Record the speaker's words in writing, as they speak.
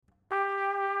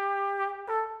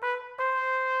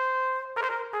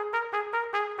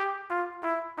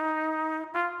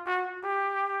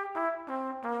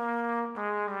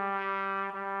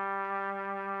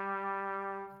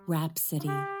rhapsody,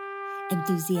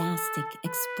 enthusiastic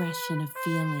expression of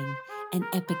feeling, an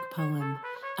epic poem,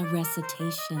 a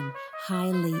recitation,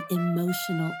 highly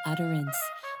emotional utterance,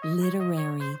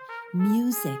 literary,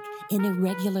 music in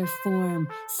irregular form,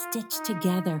 stitched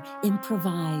together,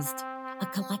 improvised, a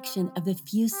collection of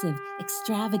effusive,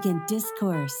 extravagant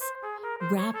discourse,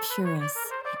 rapturous,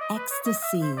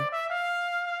 ecstasy.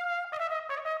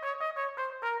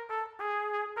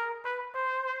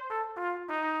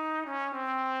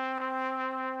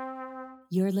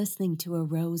 You're listening to a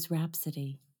Rose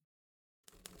Rhapsody.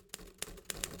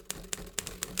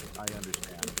 I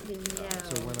understand. No.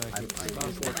 So when I get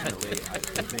Unfortunately, I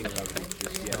think I can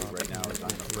just get it right now as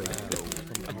I'm afraid to go.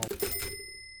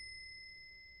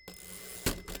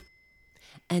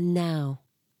 And now,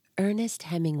 Ernest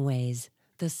Hemingway's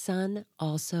The Sun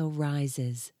Also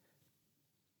Rises.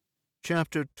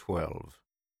 Chapter 12.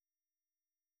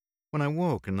 When I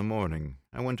woke in the morning,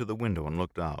 I went to the window and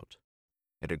looked out.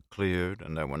 It had cleared,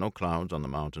 and there were no clouds on the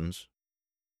mountains.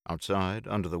 Outside,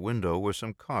 under the window, were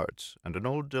some carts and an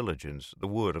old diligence, the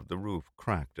wood of the roof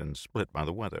cracked and split by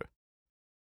the weather.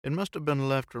 It must have been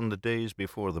left from the days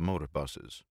before the motor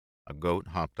buses. A goat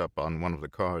hopped up on one of the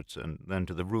carts and then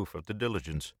to the roof of the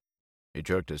diligence. He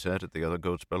jerked his head at the other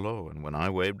goats below, and when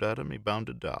I waved at him, he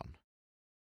bounded down.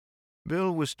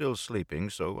 Bill was still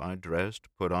sleeping, so I dressed,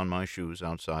 put on my shoes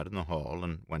outside in the hall,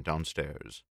 and went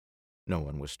downstairs. No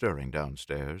one was stirring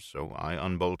downstairs, so I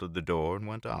unbolted the door and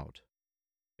went out.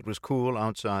 It was cool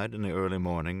outside in the early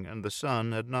morning, and the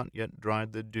sun had not yet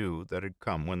dried the dew that had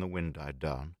come when the wind died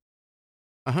down.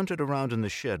 I hunted around in the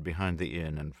shed behind the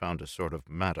inn and found a sort of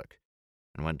mattock,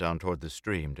 and went down toward the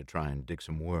stream to try and dig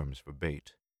some worms for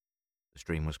bait. The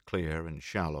stream was clear and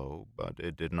shallow, but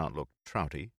it did not look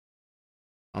trouty.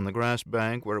 On the grass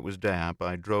bank, where it was damp,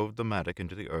 I drove the mattock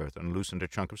into the earth and loosened a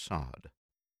chunk of sod.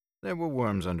 There were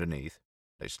worms underneath.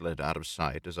 They slid out of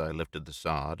sight as I lifted the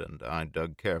sod, and I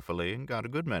dug carefully and got a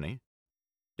good many.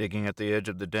 Digging at the edge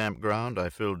of the damp ground, I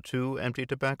filled 2 empty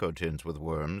tobacco tins with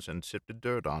worms and sifted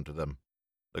dirt onto them.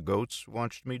 The goats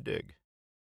watched me dig.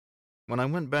 When I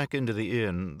went back into the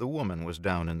inn, the woman was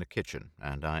down in the kitchen,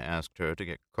 and I asked her to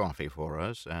get coffee for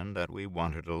us and that we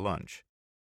wanted a lunch.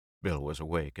 Bill was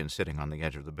awake and sitting on the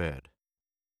edge of the bed.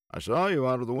 "I saw you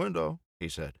out of the window," he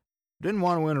said. "Didn't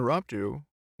want to interrupt you.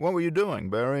 What were you doing,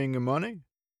 burying your money?"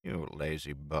 "You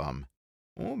lazy bum."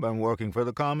 "Oh, been working for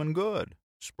the common good."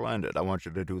 "Splendid. I want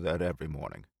you to do that every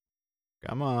morning."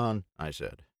 "Come on," I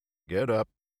said. "Get up."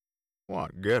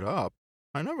 "What, get up?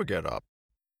 I never get up."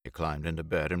 He climbed into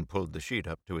bed and pulled the sheet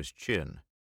up to his chin.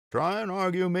 "Try and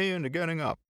argue me into getting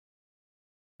up."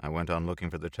 I went on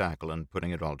looking for the tackle and putting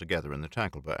it all together in the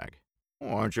tackle bag.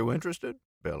 "Aren't you interested?"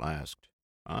 Bill asked.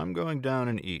 "I'm going down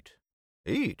and eat."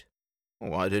 "Eat?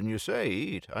 Why didn't you say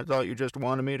eat? I thought you just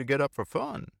wanted me to get up for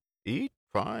fun. Eat?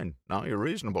 Fine. Now you're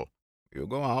reasonable. You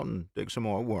go out and dig some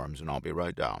more worms, and I'll be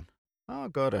right down." "Oh,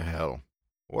 go to hell.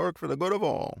 Work for the good of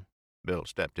all." Bill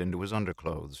stepped into his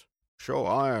underclothes. "Show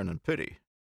iron and pity."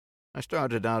 I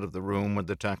started out of the room with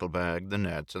the tackle bag, the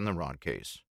nets, and the rod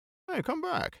case. "Hey, come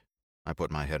back." I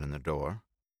put my head in the door.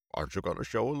 "Aren't you going to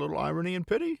show a little irony and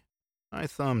pity?" I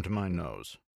thumbed my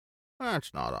nose.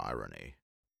 "That's not irony."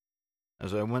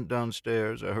 As I went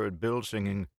downstairs, I heard Bill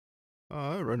singing,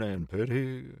 "Irony and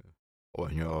pity,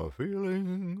 when you're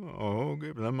feeling, oh,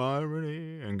 give them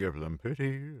irony and give them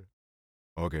pity,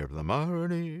 oh, give them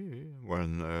irony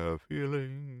when they're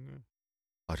feeling,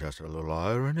 oh, just a little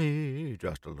irony,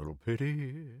 just a little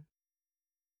pity."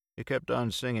 He kept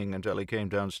on singing until he came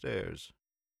downstairs.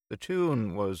 The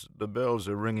tune was "The Bells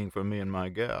Are Ringing for Me and My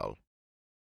Gal."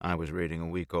 I was reading a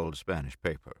week-old Spanish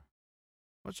paper.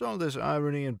 "What's all this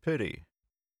irony and pity?"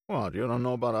 "What, you don't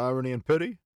know about irony and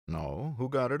pity?" "No. Who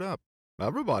got it up?"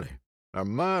 "Everybody. They're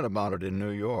mad about it in New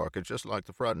York. It's just like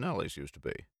the Fratinellis used to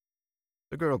be."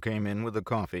 The girl came in with the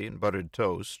coffee and buttered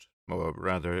toast, or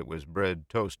rather it was bread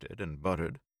toasted and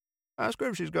buttered. "Ask her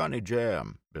if she's got any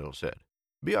jam," Bill said.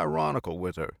 "Be ironical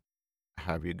with her."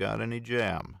 "Have you got any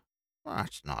jam?"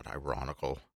 "That's not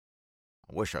ironical.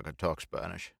 I wish I could talk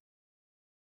Spanish."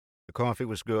 The coffee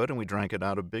was good, and we drank it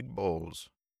out of big bowls.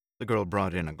 The girl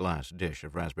brought in a glass dish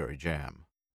of raspberry jam.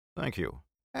 "Thank you."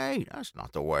 "Hey, that's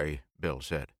not the way," Bill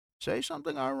said. "Say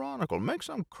something ironical. Make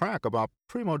some crack about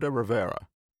Primo de Rivera."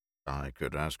 I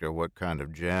could ask her what kind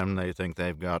of jam they think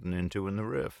they've gotten into in the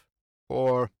Riff.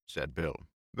 "Poor," said Bill.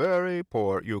 "Very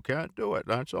poor. You can't do it,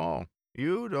 that's all.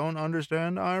 You don't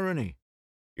understand irony.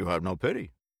 You have no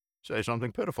pity. Say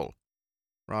something pitiful."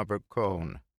 "Robert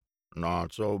Cohn."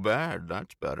 "Not so bad.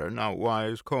 That's better. Now, why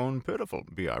is Cohn pitiful?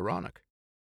 Be ironic."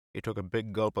 He took a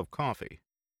big gulp of coffee.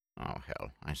 "Oh,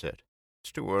 hell," I said.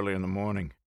 "It's too early in the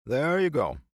morning." "There you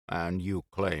go. And you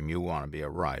claim you want to be a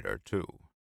writer, too.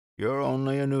 You're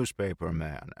only a newspaper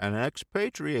man, an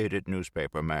expatriated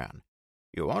newspaper man.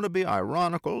 You ought to be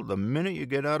ironical the minute you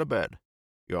get out of bed.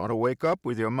 You ought to wake up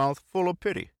with your mouth full of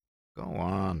pity. Go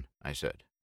on, I said.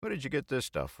 Where did you get this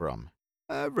stuff from?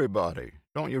 Everybody.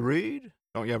 Don't you read?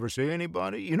 Don't you ever see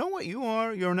anybody? You know what you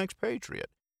are? You're an expatriate.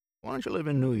 Why don't you live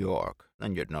in New York?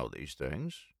 Then you'd know these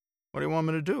things. What do you want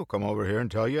me to do, come over here and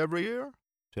tell you every year?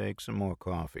 Take some more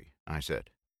coffee, I said.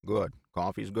 Good.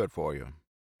 Coffee's good for you.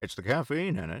 It's the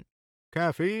caffeine in it.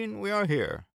 Caffeine, we are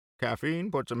here. Caffeine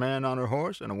puts a man on a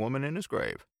horse and a woman in his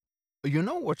grave. You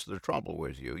know what's the trouble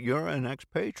with you? You're an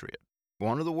expatriate.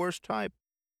 One of the worst type.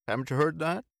 Haven't you heard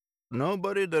that?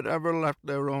 Nobody that ever left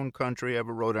their own country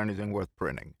ever wrote anything worth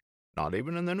printing. Not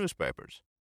even in the newspapers.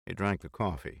 He drank the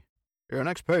coffee. You're an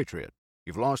expatriate.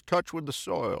 You've lost touch with the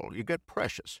soil. You get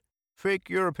precious. Fake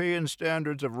European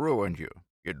standards have ruined you.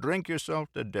 You drink yourself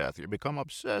to death. You become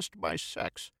obsessed by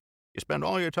sex. You spend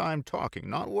all your time talking,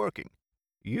 not working.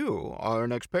 You are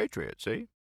an expatriate, see?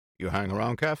 You hang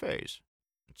around cafes.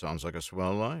 It sounds like a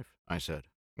swell life, I said.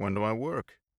 When do I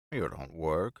work? You don't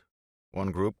work.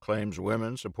 One group claims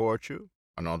women support you.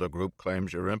 Another group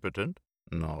claims you're impotent.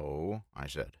 No, I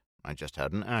said. I just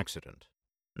had an accident.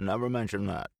 Never mention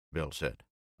that, Bill said.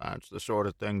 That's the sort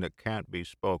of thing that can't be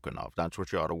spoken of. That's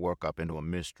what you ought to work up into a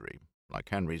mystery, like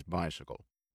Henry's bicycle.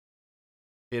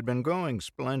 He had been going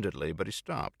splendidly, but he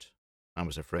stopped. I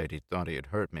was afraid he thought he had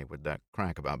hurt me with that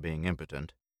crack about being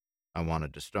impotent. I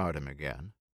wanted to start him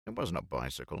again. It wasn't a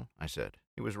bicycle, I said.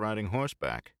 He was riding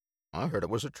horseback. I heard it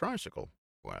was a tricycle.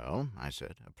 Well, I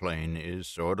said, a plane is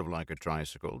sort of like a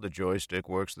tricycle. The joystick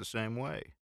works the same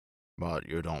way. But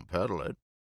you don't pedal it.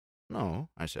 No,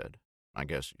 I said. I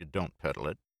guess you don't pedal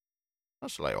it.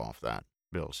 Let's lay off that,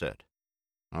 Bill said.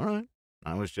 All right.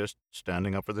 I was just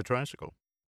standing up for the tricycle.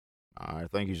 I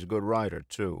think he's a good rider,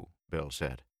 too, Bill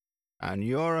said. And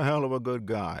you're a hell of a good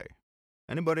guy.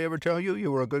 Anybody ever tell you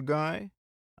you were a good guy?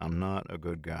 I'm not a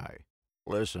good guy.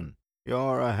 Listen,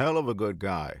 you're a hell of a good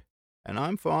guy, and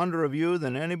I'm fonder of you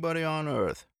than anybody on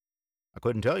earth. I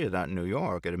couldn't tell you that in New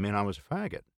York. It'd mean I was a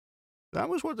faggot. That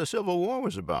was what the Civil War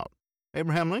was about.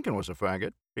 Abraham Lincoln was a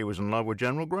faggot. He was in love with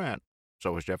General Grant.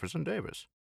 So was Jefferson Davis.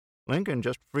 Lincoln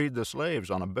just freed the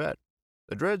slaves on a bet.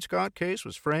 The Dred Scott case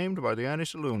was framed by the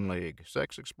Anti-Saloon League.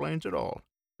 Sex explains it all.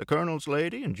 The Colonel's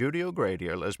lady and Judy O'Grady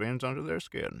are lesbians under their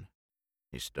skin.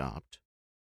 He stopped.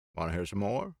 Want to hear some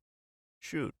more?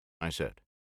 Shoot, I said.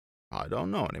 I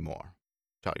don't know any more.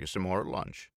 Tell you some more at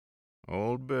lunch.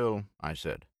 Old Bill, I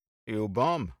said. You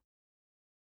bum.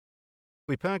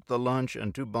 We packed the lunch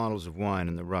and 2 bottles of wine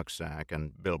in the rucksack,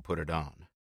 and Bill put it on.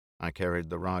 I carried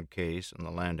the rod case and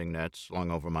the landing net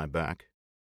slung over my back.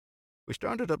 We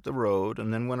started up the road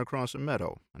and then went across a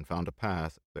meadow and found a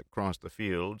path that crossed the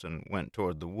fields and went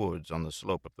toward the woods on the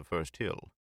slope of the first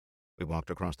hill. We walked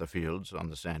across the fields on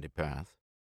the sandy path.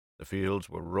 The fields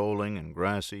were rolling and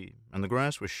grassy, and the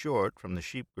grass was short from the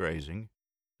sheep grazing.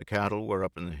 The cattle were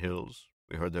up in the hills.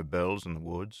 We heard their bells in the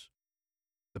woods.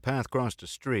 The path crossed a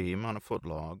stream on a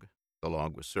footlog. The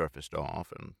log was surfaced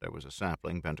off, and there was a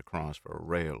sapling bent across for a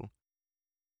rail.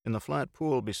 In the flat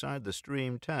pool beside the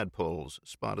stream, tadpoles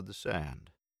spotted the sand.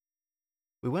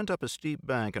 We went up a steep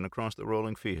bank and across the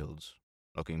rolling fields.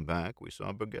 Looking back, we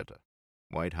saw Borgetta,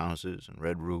 white houses and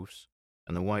red roofs,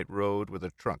 and the white road with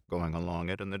a truck going along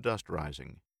it and the dust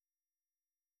rising.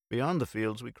 Beyond the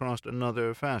fields, we crossed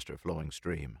another, faster-flowing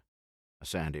stream. A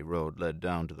sandy road led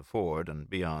down to the ford and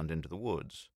beyond into the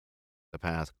woods. The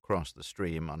path crossed the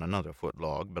stream on another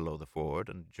footlog below the ford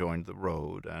and joined the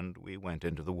road, and we went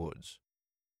into the woods.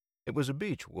 It was a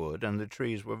beech wood, and the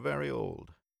trees were very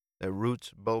old. Their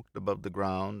roots bulked above the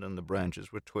ground, and the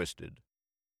branches were twisted.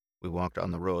 We walked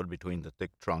on the road between the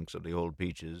thick trunks of the old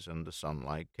beeches, and the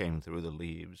sunlight came through the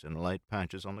leaves in light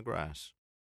patches on the grass.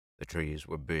 The trees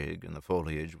were big, and the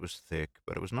foliage was thick,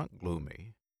 but it was not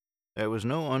gloomy. There was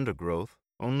no undergrowth,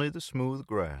 only the smooth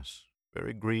grass,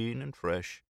 very green and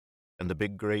fresh, and the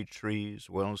big gray trees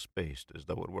well spaced as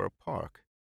though it were a park.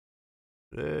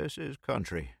 This is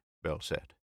country, Bill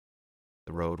said.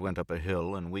 The road went up a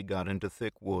hill, and we got into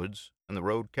thick woods, and the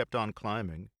road kept on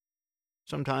climbing.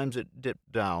 Sometimes it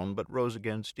dipped down, but rose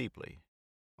again steeply.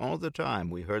 All the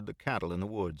time we heard the cattle in the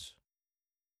woods.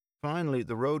 Finally,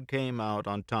 the road came out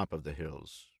on top of the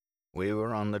hills. We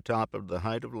were on the top of the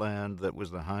height of land that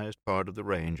was the highest part of the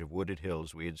range of wooded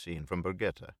hills we had seen from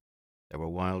Borgetta. There were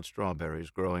wild strawberries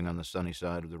growing on the sunny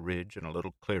side of the ridge and a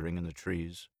little clearing in the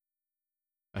trees.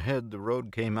 Ahead, the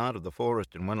road came out of the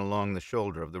forest and went along the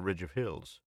shoulder of the ridge of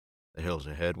hills. The hills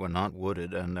ahead were not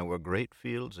wooded, and there were great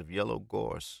fields of yellow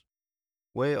gorse.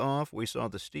 Way off, we saw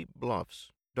the steep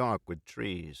bluffs,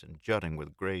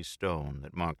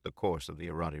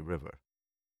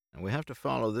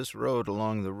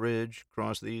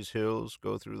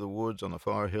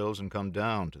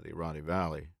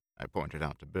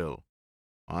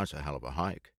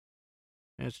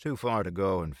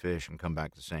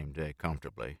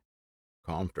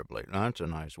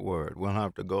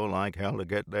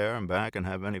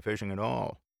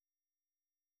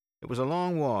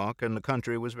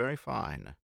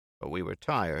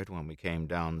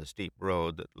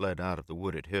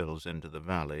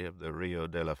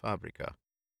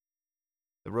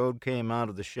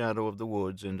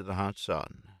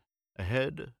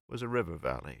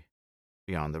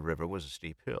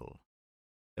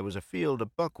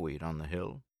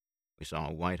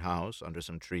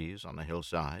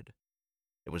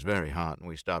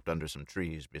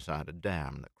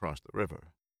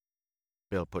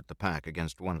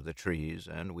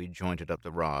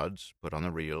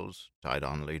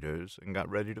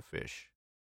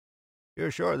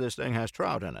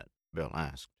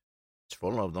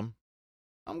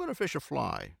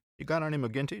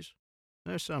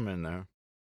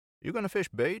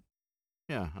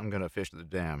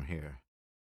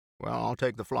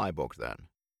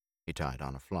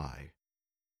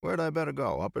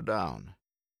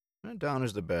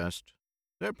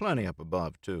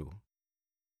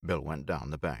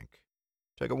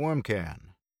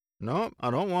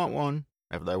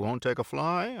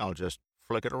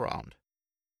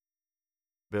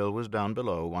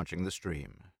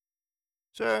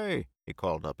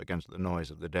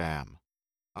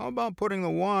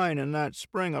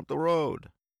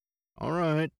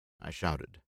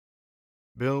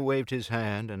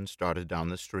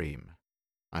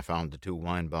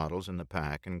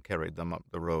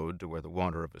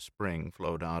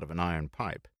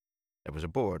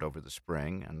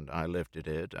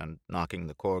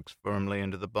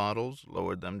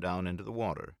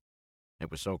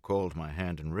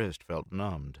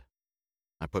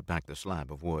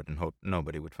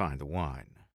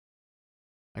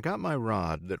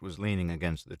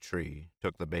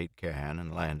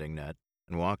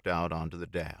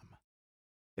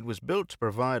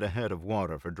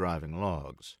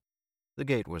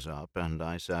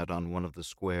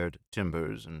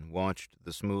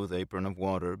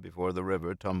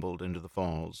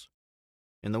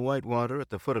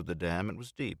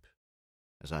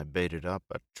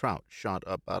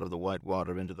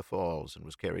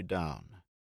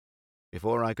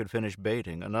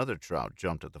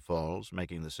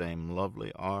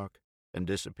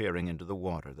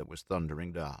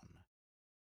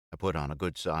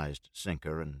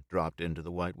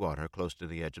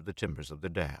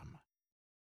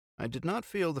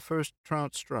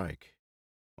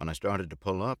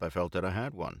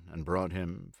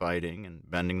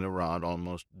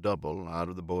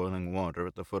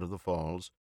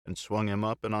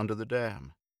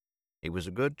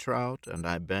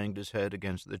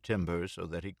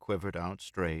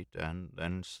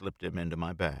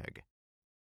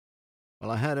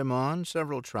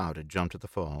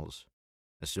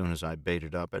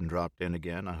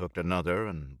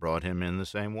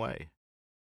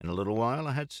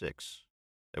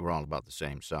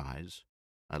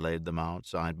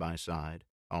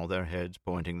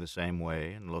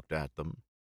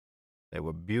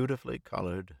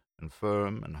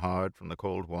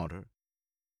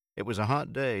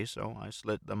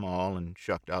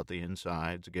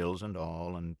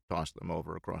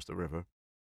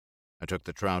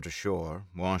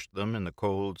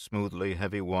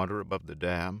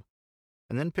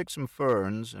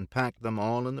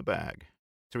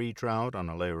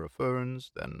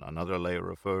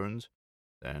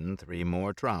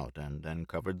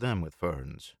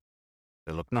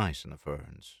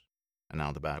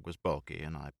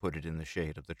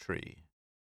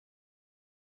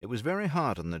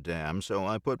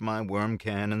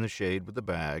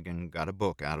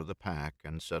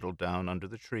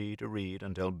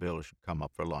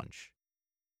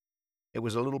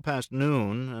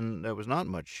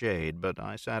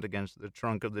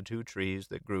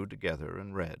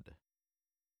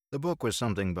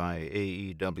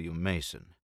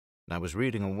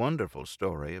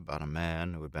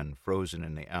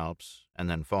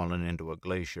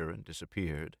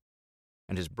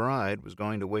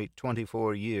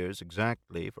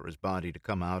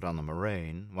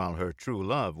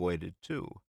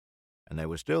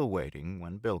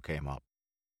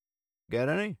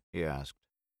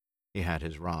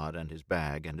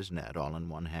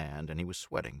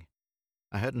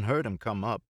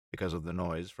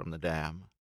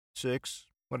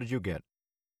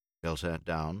 Bill sat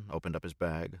down, opened up his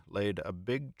bag, laid a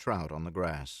big trout on the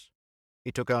grass.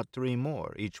 He took out 3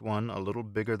 more, each one a little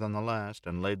bigger than the last,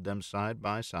 and laid them side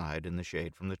by side in the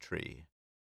shade from the tree.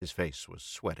 His face was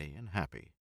sweaty and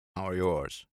happy. "How are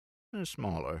yours?" "They're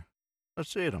smaller."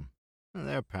 "Let's see them."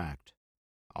 "They're packed."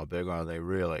 "How big are they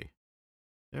really?"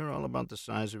 "They're all about the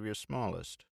size of your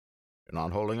smallest." "You're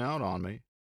not holding out on me."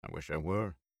 "I wish I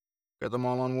were." "Get them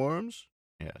all on worms?"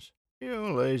 "Yes."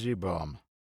 "You lazy bum."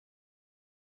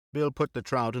 Bill put the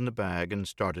trout in the bag and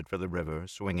started for the river,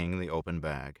 swinging the open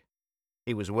bag.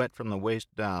 He was wet from the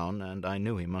waist down, and I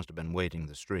knew he must have been wading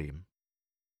the stream.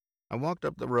 I walked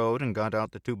up the road and got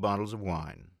out the 2 bottles of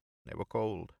wine. They were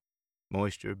cold.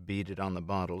 Moisture beaded on the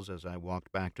bottles as I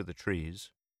walked back to the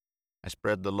trees. I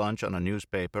spread the lunch on a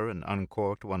newspaper and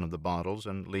uncorked one of the bottles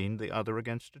and leaned the other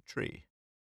against a tree.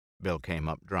 Bill came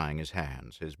up drying his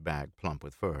hands, his bag plump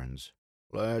with ferns.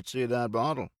 "Let's see that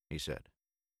bottle," he said.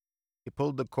 He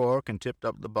pulled the cork and tipped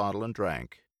up the bottle and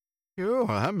drank. "Phew,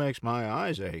 that makes my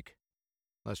eyes ache."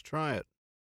 "Let's try it."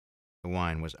 The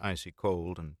wine was icy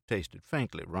cold and tasted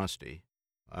faintly rusty.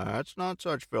 "That's not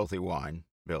such filthy wine,"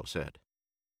 Bill said.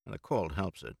 "The cold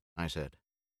helps it," I said.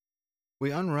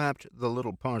 We unwrapped the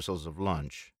little parcels of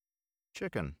lunch.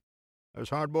 "Chicken. There's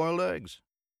hard-boiled eggs."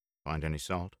 "Find any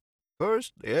salt?"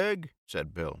 "First the egg,"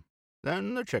 said Bill.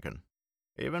 "Then the chicken.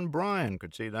 Even Brian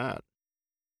could see that."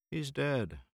 "He's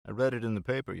dead. I read it in the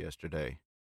paper yesterday."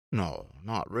 "No,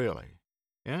 not really."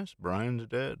 "Yes, Brian's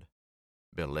dead."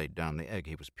 Bill laid down the egg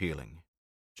he was peeling.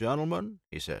 "Gentlemen,"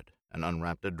 he said, and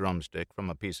unwrapped a drumstick from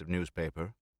a piece of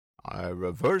newspaper, "I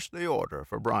reverse the order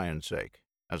for Brian's sake,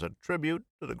 as a tribute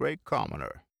to the great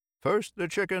commoner. First the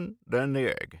chicken, then the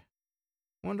egg."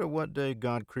 "Wonder what day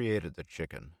God created the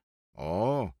chicken."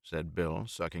 "Oh," said Bill,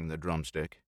 sucking the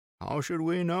drumstick, "how should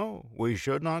we know? We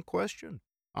should not question.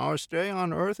 Our stay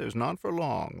on earth is not for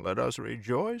long. Let us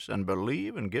rejoice and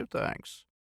believe and give thanks."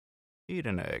 "Eat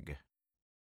an egg."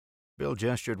 Bill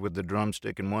gestured with the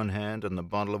drumstick in one hand and the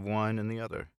bottle of wine in the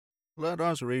other. "Let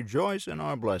us rejoice in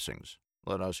our blessings.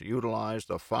 Let us utilize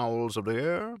the fowls of the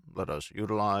air. Let us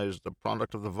utilize the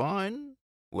product of the vine.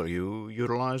 Will you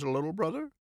utilize a little,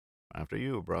 brother?" "After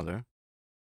you, brother."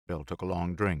 Bill took a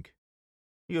long drink.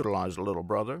 "Utilize a little,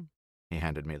 brother." He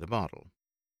handed me the bottle.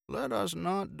 "Let us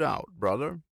not doubt,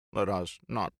 brother. Let us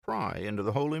not pry into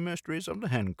the holy mysteries of the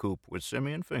hen coop with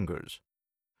simian fingers.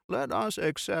 Let us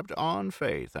accept on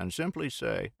faith and simply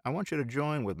say, I want you to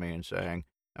join with me in saying,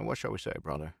 and what shall we say,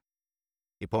 brother?"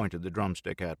 He pointed the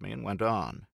drumstick at me and went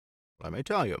on. "Let me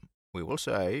tell you, we will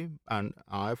say, and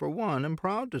I for one am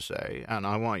proud to say, and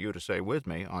I want you to say with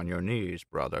me, on your knees,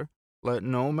 brother, let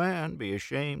no man be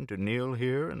ashamed to kneel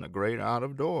here in the great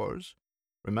out-of-doors.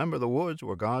 Remember the woods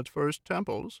were God's first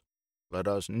temples. Let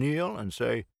us kneel and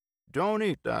say, 'Don't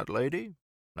eat that, lady.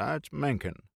 That's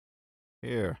Mencken.'"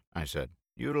 "Here," I said,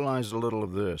 "utilize a little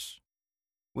of this."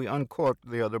 We uncorked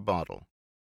the other bottle.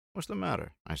 "What's the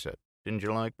matter?" I said. "Didn't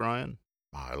you like Brian?"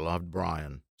 "I loved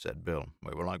Brian," said Bill.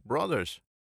 "We were like brothers."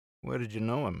 "Where did you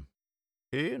know him?"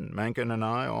 "He and Mencken and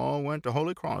I all went to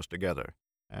Holy Cross together."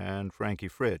 "And Frankie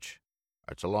Fritch?"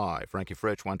 "That's a lie. Frankie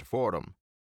Fritch went to Fordham."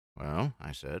 "Well,"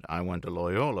 I said, "I went to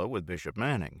Loyola with Bishop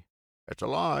Manning." "It's a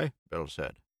lie," Bill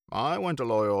said. "I went to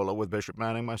Loyola with Bishop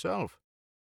Manning myself."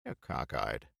 "You're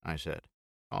cockeyed," I said.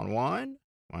 "On wine?"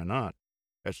 "Why not?"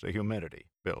 "It's the humidity,"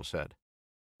 Bill said.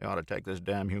 "They ought to take this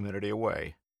damn humidity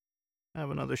away." "Have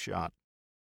another shot."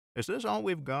 "Is this all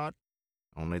we've got?"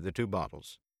 "Only the 2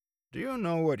 bottles." "Do you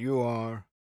know what you are?"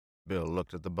 Bill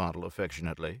looked at the bottle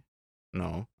affectionately.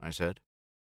 "No," I said.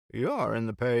 "You're in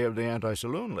the pay of the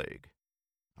Anti-Saloon League."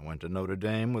 "I went to Notre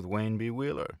Dame with Wayne B.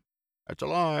 Wheeler." "That's a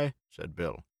lie," said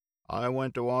Bill. "I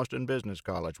went to Austin Business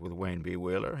College with Wayne B.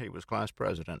 Wheeler. He was class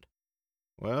president."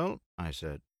 "Well," I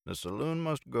said, "the saloon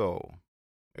must go."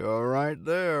 "You're right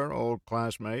there, old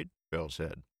classmate," Bill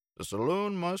said. "The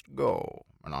saloon must go,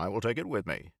 and I will take it with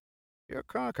me." "You're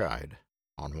cockeyed."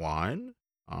 "On wine?"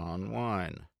 "On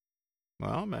wine."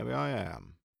 "Well, maybe I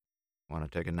am." "Want to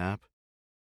take a nap?"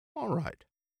 "All right."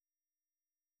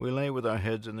 We lay with our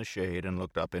heads in the shade and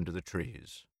looked up into the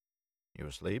trees. "You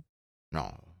asleep?"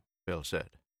 "No," Bill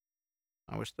said.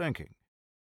 "I was thinking."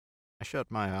 I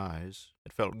shut my eyes.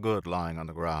 It felt good lying on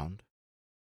the ground.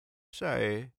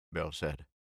 "Say," Bill said,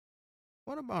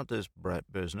 "what about this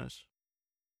Brett business?"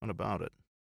 "What about it?"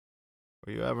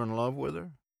 "Were you ever in love with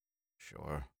her?"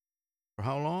 "Sure." "For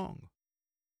how long?"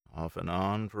 "Off and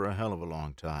on for a hell of a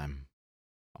long time."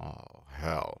 "Oh,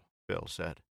 hell," Bill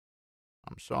said.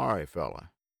 "I'm sorry,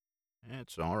 fella."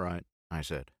 "It's all right," I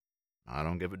said. "I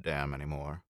don't give a damn any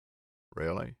more."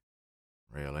 "Really?"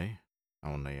 "Really.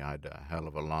 Only I'd a hell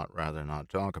of a lot rather not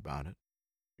talk about it."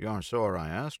 You aren't sore I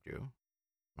asked you?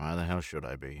 Why the hell should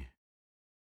I be?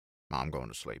 I'm going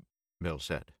to sleep, Bill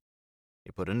said.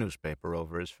 He put a newspaper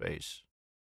over his face.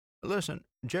 Listen,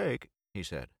 Jake, he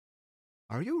said,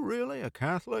 are you really a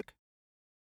Catholic?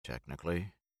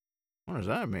 Technically. What does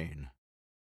that mean?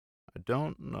 I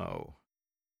don't know.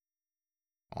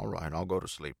 All right, I'll go to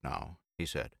sleep now, he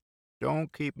said.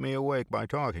 Don't keep me awake by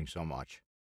talking so much.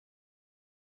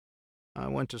 I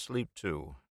went to sleep,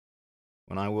 too.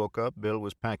 When I woke up, Bill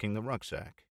was packing the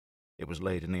rucksack. It was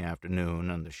late in the afternoon,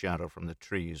 and the shadow from the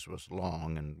trees was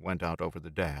long and went out over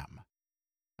the dam.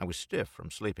 I was stiff from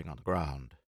sleeping on the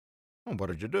ground. What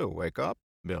did you do, wake up?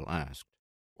 Bill asked.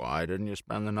 Why didn't you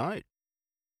spend the night?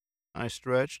 I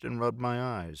stretched and rubbed my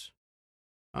eyes.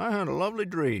 I had a lovely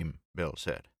dream, Bill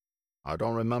said. I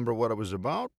don't remember what it was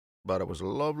about, but it was a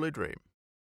lovely dream.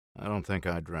 I don't think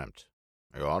I dreamt.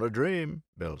 You ought to dream,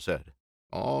 Bill said.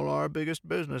 All our biggest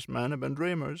businessmen have been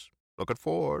dreamers. Look at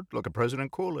Ford, look at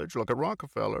President Coolidge, look at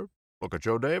Rockefeller, look at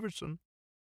Joe Davidson.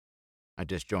 I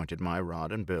disjointed my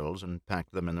rod and Bill's and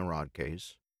packed them in the rod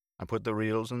case. I put the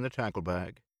reels in the tackle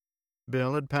bag.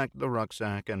 Bill had packed the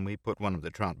rucksack, and we put one of the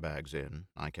trout bags in.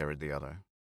 I carried the other.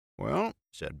 Well,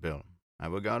 said Bill,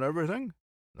 have we got everything?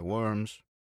 The worms.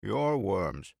 Your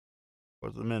worms.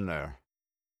 Put them in there.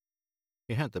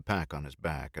 He had the pack on his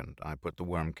back, and I put the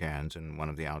worm cans in one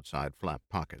of the outside flap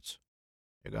pockets.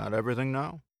 You got everything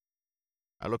now?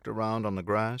 I looked around on the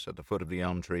grass at the foot of the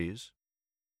elm trees.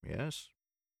 Yes.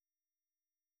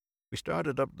 We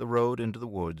started up the road into the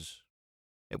woods.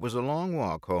 It was a long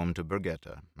walk home to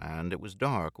Bergetta, and it was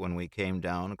dark when we came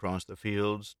down across the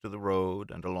fields to the road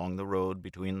and along the road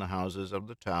between the houses of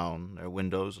the town, their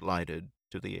windows lighted,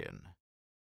 to the inn.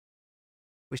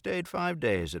 We stayed 5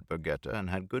 days at Bergetta and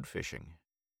had good fishing.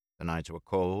 The nights were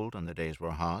cold and the days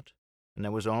were hot, and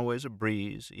there was always a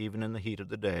breeze, even in the heat of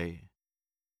the day.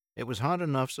 It was hot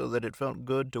enough so that it felt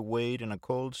good to wade in a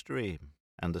cold stream,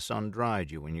 and the sun dried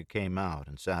you when you came out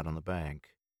and sat on the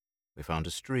bank. We found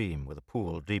a stream with a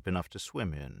pool deep enough to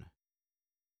swim in.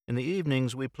 In the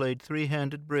evenings we played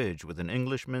three-handed bridge with an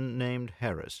Englishman named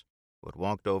Harris, who had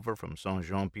walked over from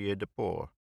Saint-Jean-Pied-de-Port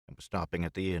and was stopping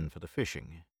at the inn for the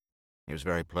fishing. He was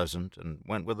very pleasant and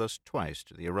went with us twice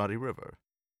to the Irati River.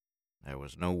 There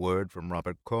was no word from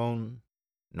Robert Cohn,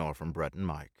 nor from Brett and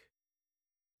Mike.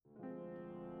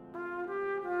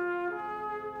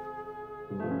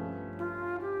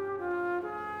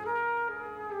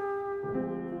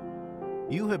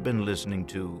 You have been listening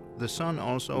to The Sun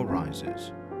Also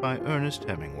Rises by Ernest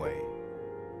Hemingway.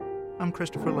 I'm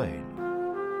Christopher Lane.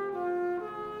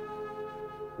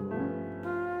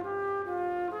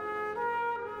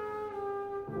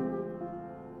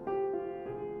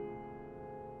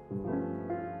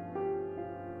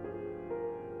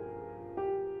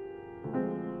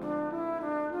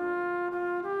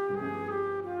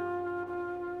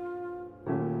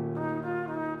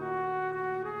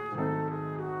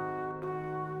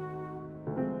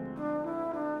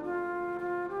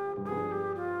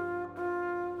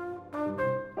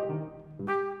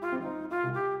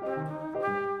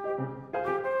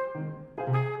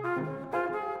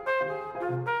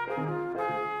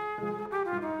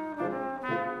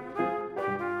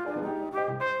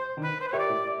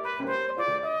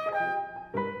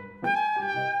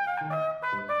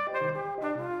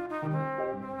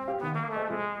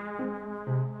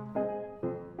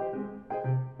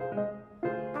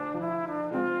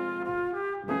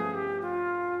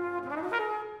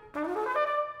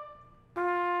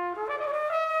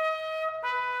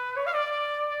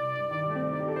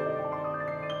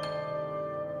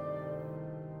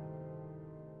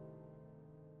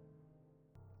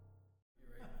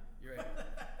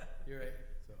 You're right.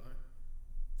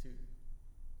 So,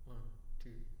 1, 2,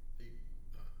 3.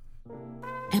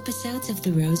 Episodes of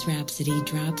The Rose Rhapsody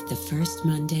drop the first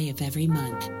Monday of every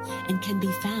month and can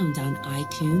be found on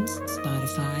iTunes,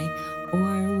 Spotify,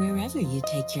 or wherever you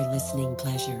take your listening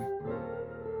pleasure.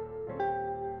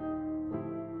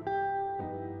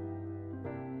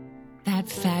 That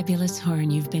fabulous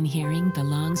horn you've been hearing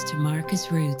belongs to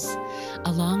Marcus Roots,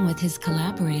 along with his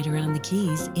collaborator on the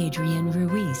keys, Adrian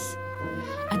Ruiz.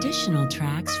 Additional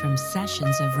tracks from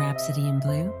sessions of Rhapsody in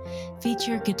Blue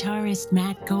feature guitarist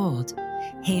Matt Gold,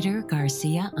 Hader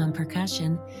Garcia on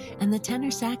percussion, and the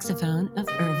tenor saxophone of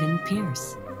Irvin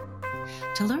Pierce.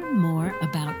 To learn more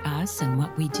about us and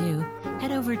what we do,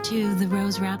 head over to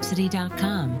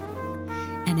theroserhapsody.com.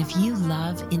 And if you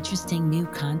love interesting new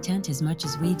content as much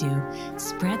as we do,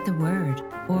 spread the word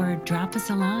or drop us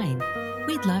a line.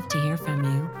 We'd love to hear from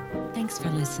you. Thanks for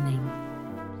listening.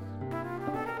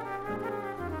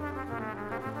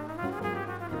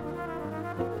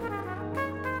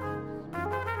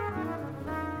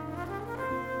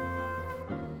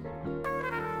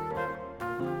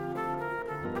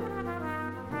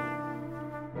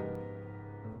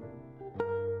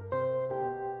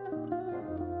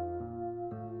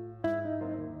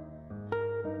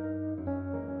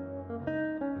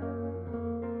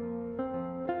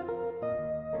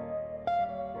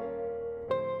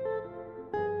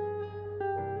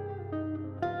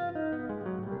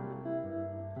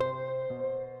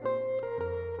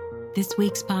 This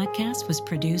week's podcast was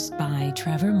produced by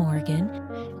Trevor Morgan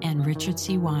and Richard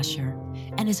C. Washer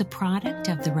and is a product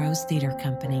of the Rose Theater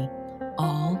Company.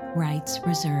 All rights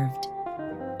reserved.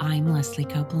 I'm Leslie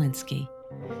Kopolinsky.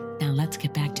 Now let's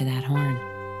get back to that horn.